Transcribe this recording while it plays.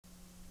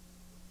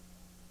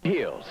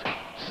Hills,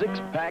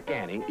 Six-Pack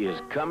Annie is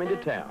coming to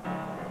town.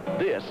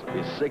 This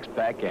is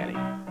Six-Pack Annie,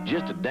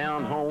 just a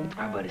down-home...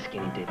 How about a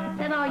skinny dip? Is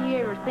that all you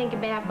ever think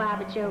about,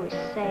 Bobby Joe, is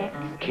sex?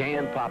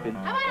 Can-popping...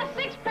 How about a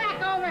six-pack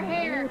over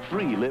here?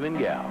 Free-living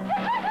gal.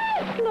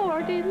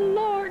 Lordy,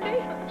 Lordy.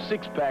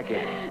 Six-Pack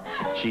Annie.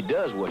 She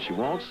does what she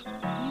wants.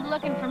 You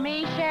looking for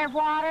me, Sheriff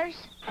Waters?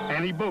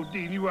 Annie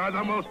Bodine, you are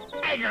the most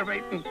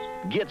aggravating.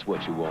 Gets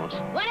what she wants.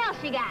 What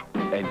else you got?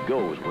 And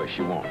goes where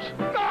she wants.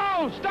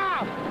 No,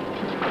 stop!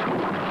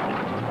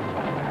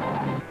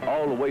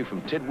 All the way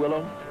from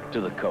Tidwillow to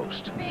the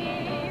coast.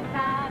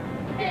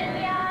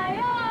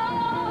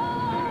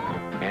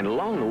 And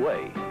along the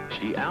way,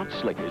 she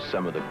outslickers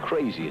some of the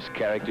craziest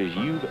characters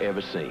you've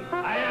ever seen.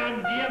 I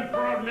am the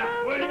Emperor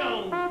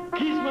Napoleon.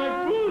 Kiss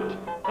my foot.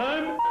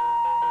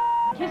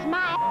 Kiss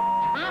my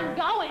I'm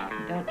going.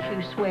 Don't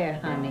you swear,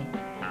 honey.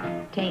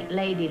 Tain't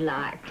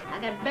ladylike. I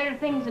got better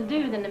things to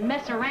do than to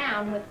mess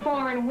around with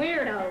foreign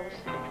weirdos.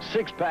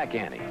 Six-Pack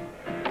Annie.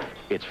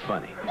 It's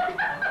funny.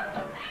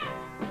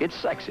 It's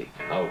sexy.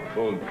 How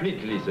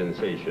completely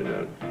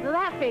sensational. Well,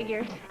 that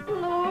figures.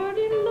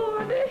 Lordy,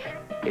 Lordy.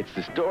 It's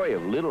the story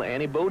of little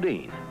Annie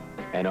Bodine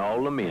and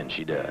all the men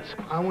she does.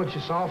 I want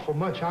you so awful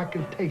much I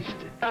can taste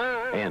it.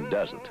 And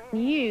doesn't.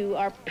 You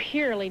are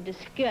purely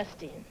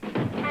disgusting.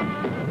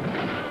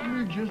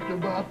 You're just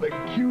about the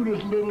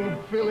cutest little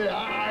filly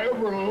I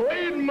ever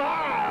laid my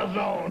eyes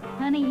on.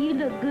 Honey, you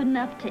look good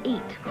enough to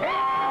eat.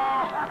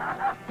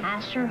 I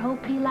sure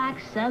hope he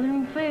likes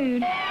Southern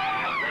food.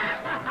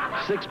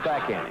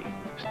 Six-Pack Annie,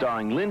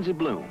 starring Lindsay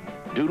Bloom,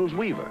 Doodles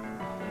Weaver,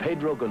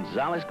 Pedro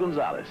Gonzalez,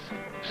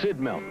 Sid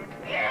Melton,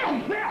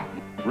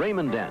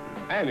 Raymond Denton.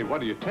 Annie, what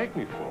do you take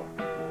me for?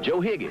 Joe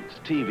Higgins,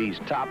 TV's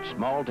top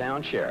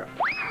small-town sheriff.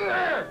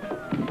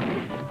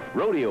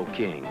 Rodeo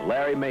King,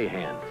 Larry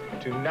Mahan.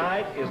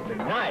 Tonight is the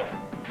night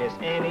Miss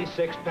Annie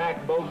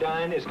Six-Pack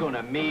Bodine is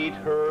gonna meet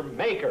her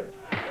maker.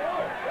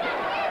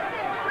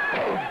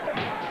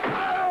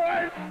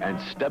 And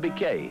Stubby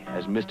K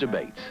as Mr.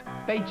 Bates.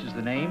 Bates is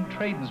the name.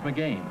 Trading's my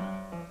game.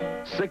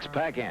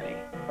 Six-Pack Annie.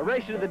 A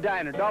race you to the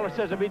diner. Dollar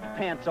says I beat the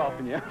pants off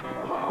in you.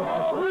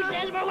 Who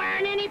says we're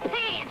wearing any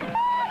pants?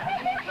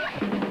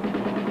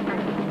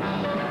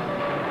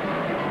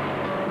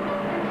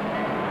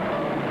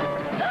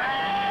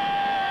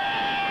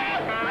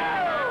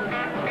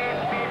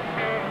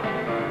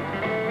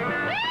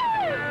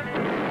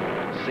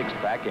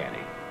 Six-Pack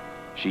Annie.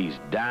 She's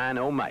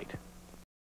dynamite.